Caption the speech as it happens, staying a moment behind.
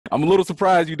I'm a little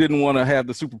surprised you didn't want to have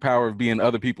the superpower of being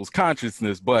other people's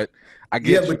consciousness, but I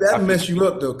get Yeah, but that mess you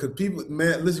up though, because people,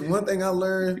 man, listen, one thing I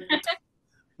learned,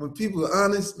 when people are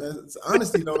honest, man,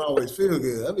 honesty don't always feel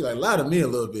good. I'd be like, lie to me a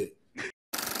little bit.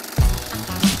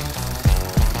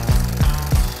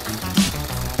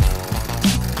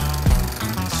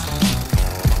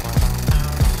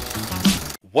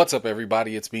 What's up,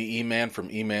 everybody? It's me, E-Man, from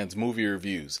E-Man's Movie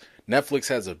Reviews. Netflix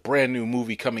has a brand new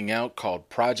movie coming out called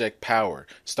Project Power,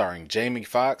 starring Jamie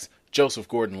Foxx, Joseph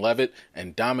Gordon-Levitt,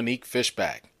 and Dominique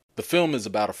Fishback. The film is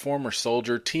about a former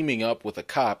soldier teaming up with a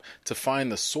cop to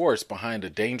find the source behind a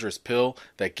dangerous pill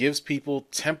that gives people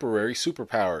temporary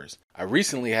superpowers. I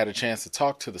recently had a chance to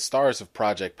talk to the stars of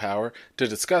Project Power to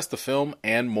discuss the film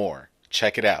and more.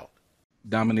 Check it out.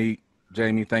 Dominique,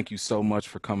 Jamie, thank you so much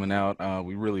for coming out.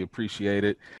 We really appreciate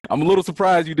it. I'm a little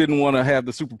surprised you didn't want to have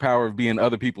the superpower of being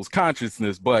other people's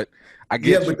consciousness, but I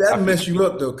get Yeah, but that mess you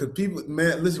up though, because people,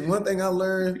 man, listen, one thing I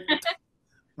learned,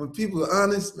 when people are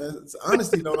honest, man,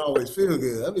 honesty don't always feel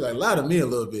good. I'd be like, lie to me a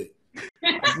little bit.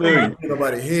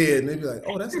 Nobody's head, and they'd be like,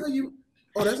 that's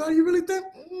how you really think?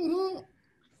 Mm-hmm.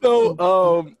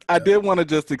 So I did want to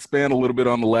just expand a little bit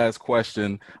on the last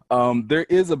question. There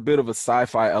is a bit of a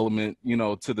sci-fi element,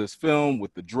 to this film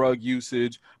with the drug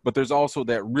usage, but there's also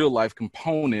that real life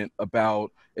component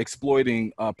about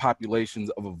exploiting populations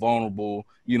of a vulnerable,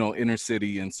 inner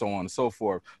city and so on and so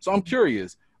forth. So I'm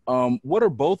curious, what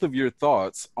are both of your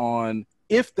thoughts on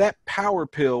if that power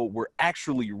pill were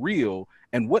actually real,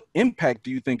 and what impact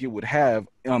do you think it would have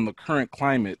on the current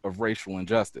climate of racial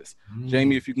injustice?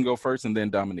 Jamie, if you can go first, and then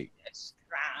Dominique.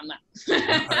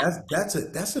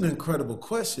 That's an incredible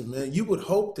question, man. You would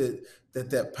hope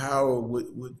that power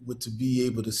would to be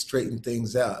able to straighten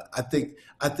things out. I think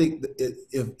that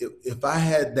if I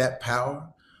had that power,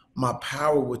 my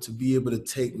power would to be able to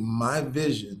take my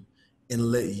vision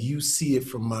and let you see it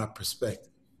from my perspective.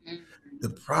 The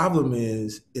problem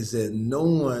is that no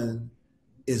one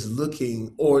is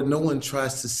looking, or no one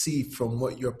tries to see from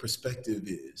what your perspective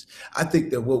is. I think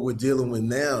that what we're dealing with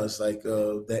now is like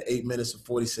that 8 minutes and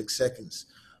 46 seconds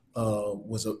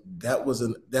was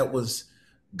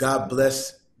God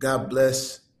bless,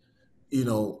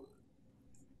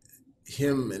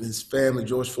 him and his family,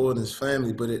 George Floyd and his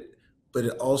family, but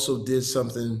it also did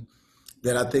something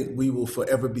that I think we will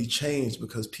forever be changed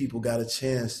because people got a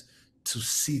chance to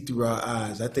see through our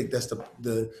eyes. I think that's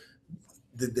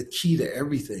the key to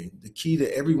everything, the key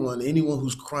to anyone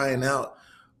who's crying out,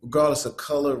 regardless of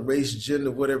color, race, gender,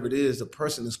 whatever it is, the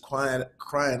person is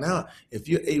crying out. If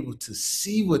you're able to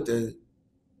see what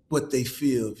they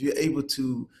feel, if you're able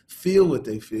to feel what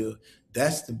they feel,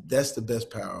 that's the best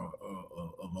power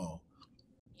of all.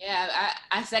 Yeah,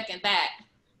 I second that.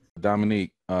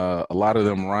 Dominique, a lot of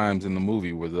them rhymes in the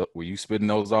movie. Were you spitting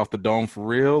those off the dome for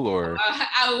real, or?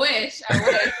 I wish.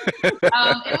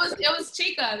 It was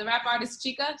Chica, the rap artist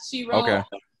Chica. She wrote. Okay.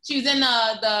 She was in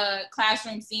the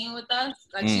classroom scene with us.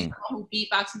 Like she's the one who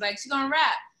beatboxes. Like she's gonna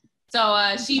rap.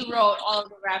 So she wrote all of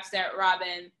the raps that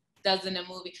Robin does in the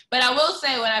movie. But I will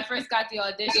say, when I first got the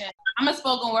audition, I'm a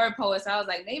spoken word poet, so I was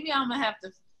like, maybe I'm gonna have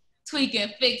to tweak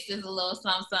and fix this a little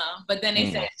something. But then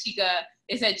they said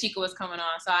Chica was coming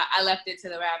on, so I left it to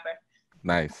the rapper.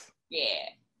 Nice. Yeah.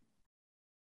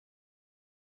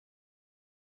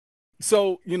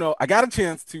 So, I got a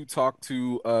chance to talk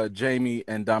to Jamie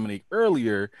and Dominique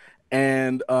earlier,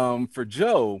 and for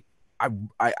Joe,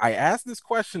 I asked this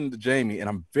question to Jamie, and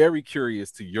I'm very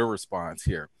curious to your response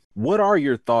here. What are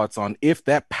your thoughts on if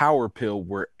that power pill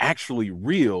were actually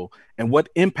real, and what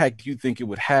impact do you think it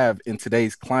would have in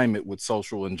today's climate with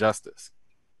social injustice?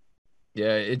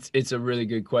 Yeah, it's a really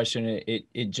good question.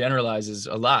 It generalizes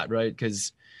a lot, right?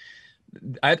 Because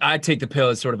I take the pill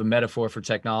as sort of a metaphor for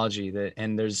technology,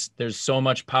 and there's so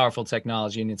much powerful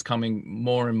technology, and it's coming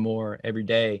more and more every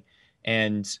day.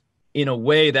 And in a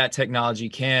way, that technology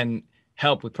can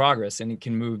help with progress, and it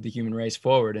can move the human race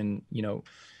forward. And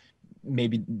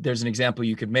maybe there's an example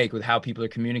you could make with how people are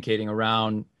communicating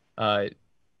around the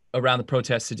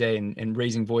protests today and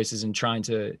raising voices and trying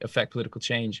to affect political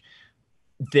change.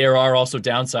 There are also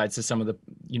downsides to some of the,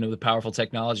 the powerful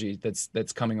technology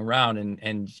that's coming around,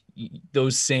 and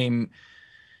those same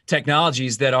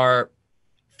technologies that are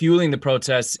fueling the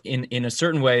protests in a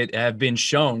certain way have been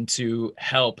shown to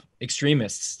help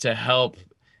extremists, to help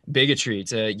bigotry,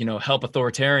 to, help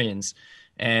authoritarians.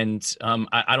 And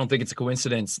I don't think it's a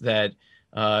coincidence that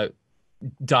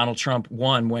Donald Trump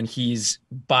won when he's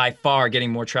by far getting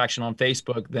more traction on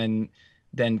Facebook than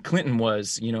Clinton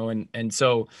was,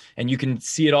 and you can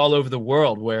see it all over the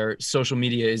world where social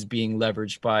media is being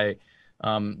leveraged by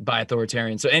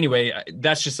authoritarians. So anyway,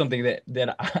 that's just something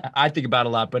that I think about a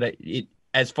lot, but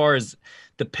as far as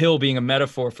the pill being a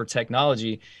metaphor for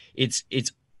technology, it's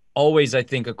always, I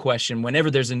think, a question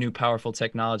whenever there's a new powerful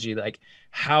technology, like,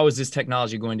 how is this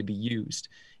technology going to be used?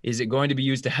 Is it going to be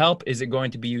used to help? Is it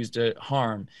going to be used to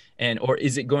harm? Or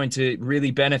is it going to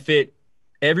really benefit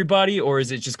everybody, or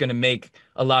is it just going to make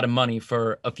a lot of money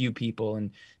for a few people?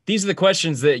 And these are the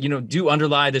questions that, do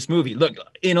underlie this movie. Look,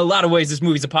 in a lot of ways, this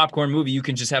movie's a popcorn movie. You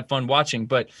can just have fun watching.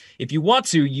 But if you want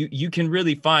to, you can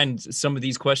really find some of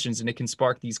these questions, and it can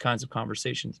spark these kinds of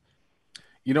conversations.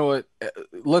 You know what?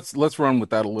 Let's run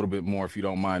with that a little bit more, if you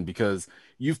don't mind, because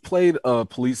you've played a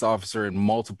police officer in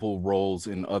multiple roles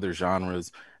in other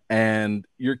genres, and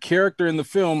your character in the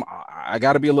film, I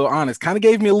got to be a little honest, kind of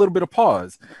gave me a little bit of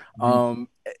pause. Mm-hmm.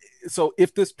 So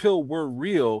if this pill were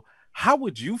real, how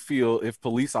would you feel if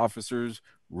police officers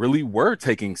really were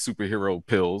taking superhero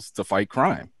pills to fight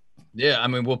crime? Yeah, I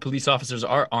mean, well, police officers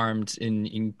are armed in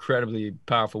incredibly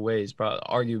powerful ways, probably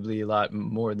arguably a lot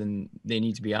more than they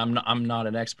need to be. I'm not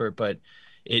an expert, but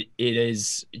it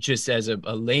is just as a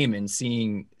layman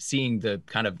seeing the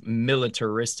kind of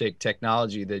militaristic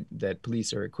technology that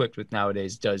police are equipped with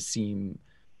nowadays does seem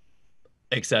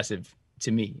excessive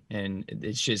to me. And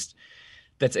it's just,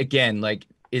 that's, again, like,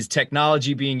 is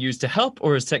technology being used to help,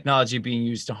 or is technology being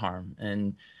used to harm?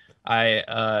 And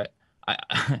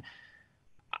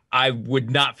I would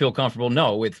not feel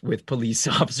comfortable, with police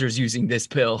officers using this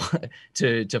pill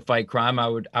to fight crime. I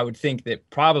would think that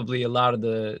probably a lot of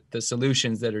the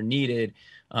solutions that are needed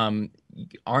aren't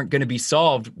going to be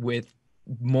solved with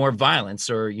more violence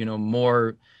or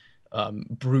more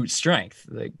brute strength.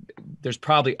 Like, there's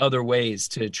probably other ways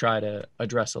to try to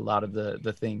address a lot of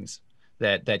the things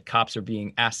that cops are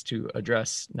being asked to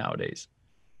address nowadays.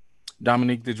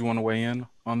 Dominique, did you want to weigh in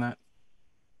on that?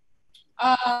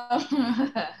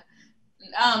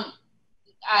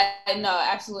 No,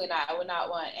 absolutely not. I would not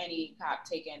want any cop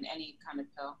taking any kind of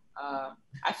pill.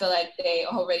 I feel like they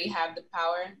already have the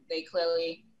power. They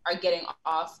clearly are getting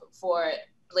off for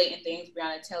blatant things.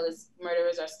 Breonna Taylor's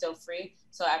murderers are still free,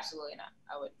 so absolutely not.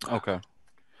 I would not. Okay.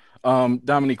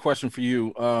 Dominique, question for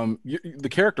you. The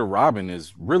character Robin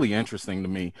is really interesting to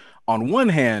me. On one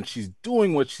hand, she's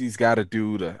doing what she's got to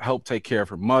do to help take care of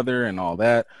her mother and all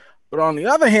that. But on the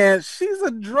other hand, she's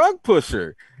a drug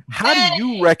pusher. How do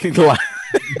you recognize?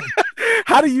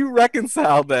 How do you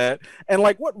reconcile that? And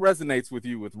like, what resonates with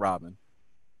you with Robin?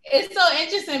 It's so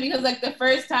interesting because like the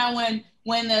first time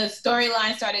when the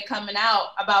storyline started coming out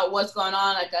about what's going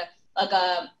on, like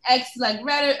a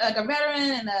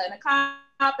veteran and a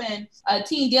cop and a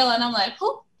teen dealer, and I'm like,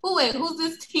 who's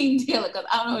this teen dealer? Because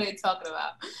I don't know what they're talking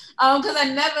about. Because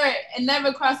it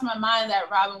never crossed my mind that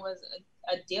Robin was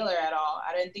a dealer at all.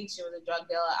 I didn't think she was a drug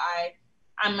dealer. I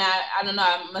don't know.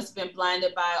 I must have been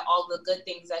blinded by all the good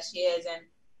things that she is and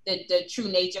the true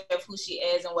nature of who she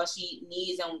is and what she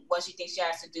needs and what she thinks she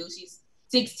has to do. She's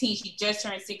 16. She just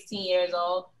turned 16 years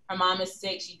old. Her mom is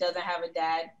sick. She doesn't have a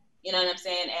dad. You know what I'm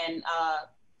saying? And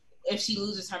if she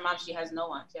loses her mom, she has no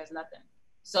one. She has nothing.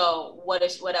 So what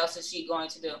else is she going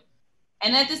to do?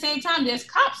 And at the same time, there's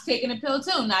cops taking a pill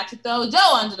too, not to throw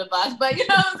Joe under the bus, but you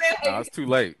know what I'm saying? Like, no, it's too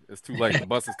late. It's too late. The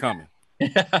bus is coming.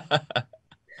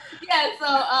 Yeah, so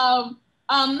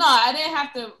no, I didn't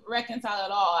have to reconcile at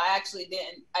all. I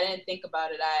didn't think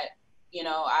about it.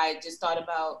 I just thought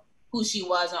about who she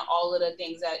was and all of the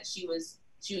things that she was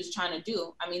trying to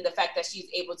do. I mean, the fact that she's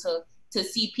able to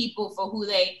see people for who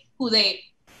they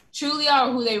truly are,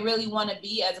 or who they really want to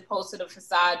be, as opposed to the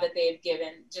facade that they've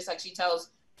given. Just like she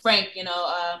tells Frank,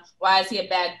 why is he a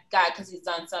bad guy? Because he's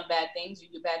done some bad things. You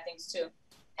do bad things too.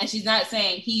 And she's not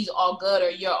saying he's all good or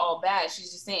you're all bad.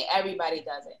 She's just saying everybody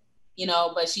does it,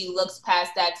 but she looks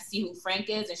past that to see who Frank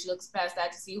is, and she looks past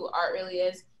that to see who Art really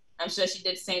is. I'm sure she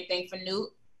did the same thing for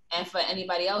Newt and for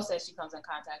anybody else that she comes in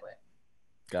contact with.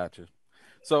 Gotcha.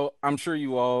 So I'm sure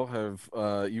you all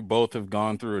you both have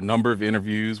gone through a number of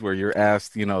interviews where you're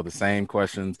asked, the same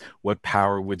questions. What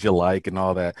power would you like and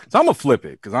all that? So I'm going to flip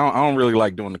it because I don't really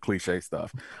like doing the cliche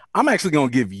stuff. I'm actually going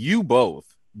to give you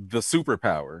both the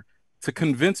superpower to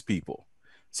convince people.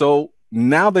 So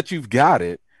now that you've got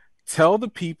it, tell the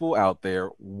people out there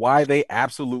why they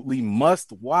absolutely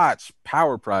must watch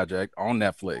Power Project on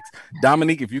Netflix.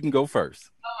 Dominique, if you can go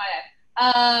first. Oh my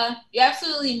God. You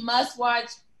absolutely must watch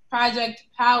Project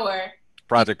Power.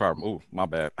 Project Power. Ooh, my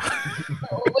bad.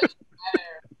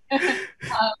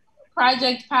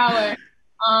 Project Power.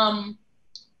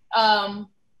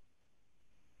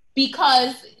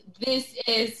 Because this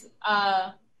is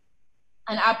an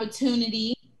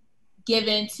opportunity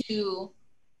given to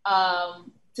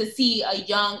see a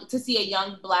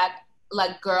young Black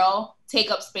like girl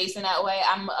take up space in that way.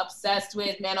 I'm obsessed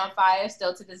with Man on Fire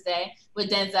still to this day, with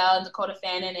Denzel and Dakota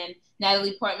Fanning and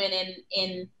Natalie Portman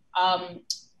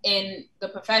in The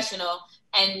Professional,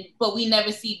 but we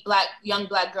never see young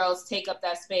black girls take up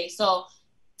that space. So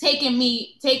taking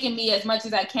me as much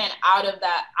as I can out of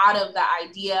the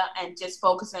idea and just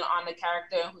focusing on the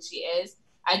character and who she is.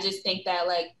 I just think that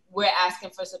like we're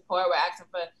asking for support, we're asking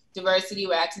for diversity,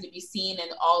 we're asking to be seen in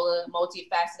all the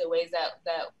multifaceted ways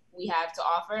that we have to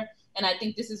offer. And I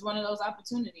think this is one of those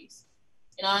opportunities.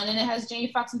 You know, and then it has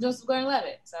Jamie Foxx and Joseph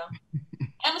Gordon-Levitt. So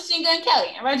and Machine Gun Kelly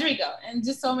and Rodrigo and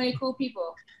just so many cool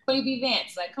people. Cody B.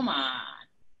 Vance, like, come on.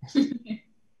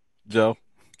 Joe?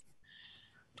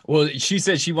 Well, she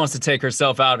said she wants to take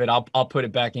herself out of it. I'll put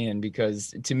it back in,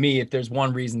 because to me, if there's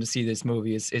one reason to see this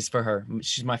movie, it's for her.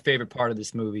 She's my favorite part of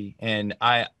this movie. And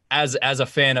I, as a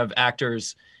fan of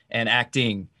actors and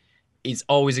acting, it's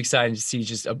always exciting to see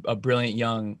just a brilliant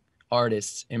young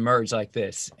artist emerge like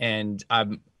this. And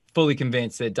I'm fully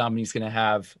convinced that Dominique's going to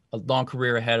have a long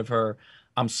career ahead of her.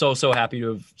 I'm so happy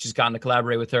to have just gotten to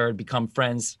collaborate with her and become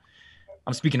friends.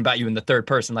 I'm speaking about you in the third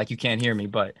person, like you can't hear me,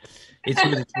 but it's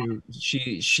really true.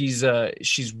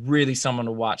 She's really someone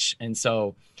to watch. And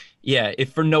so, yeah,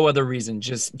 if for no other reason,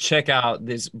 just check out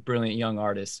this brilliant young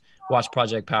artist. Watch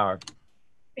Project Power.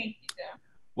 Thank you, Joe.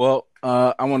 Well,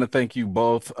 I want to thank you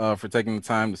both for taking the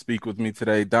time to speak with me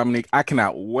today. Dominique, I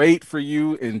cannot wait for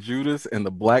you in Judas and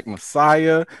the Black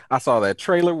Messiah. I saw that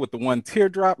trailer with the one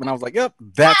teardrop, and I was like, yep,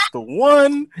 that's the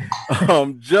one.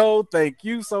 Joe, thank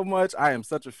you so much. I am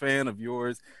such a fan of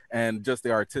yours and just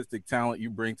the artistic talent you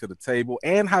bring to the table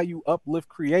and how you uplift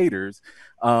creators.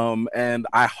 And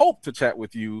I hope to chat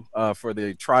with you for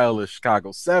the Trial of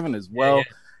Chicago 7 as well. Yeah.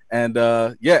 And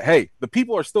hey, the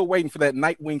people are still waiting for that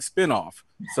Nightwing spinoff.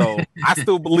 So I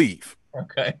still believe.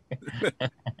 Okay.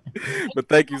 But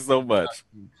thank you so much.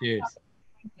 Cheers.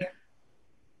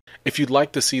 If you'd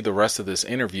like to see the rest of this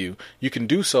interview, you can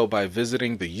do so by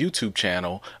visiting the YouTube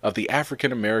channel of the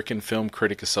African American Film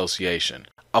Critic Association.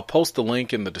 I'll post the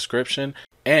link in the description,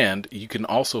 and you can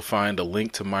also find a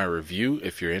link to my review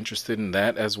if you're interested in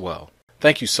that as well.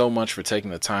 Thank you so much for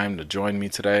taking the time to join me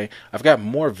today. I've got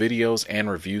more videos and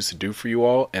reviews to do for you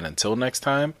all, and until next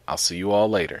time, I'll see you all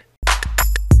later.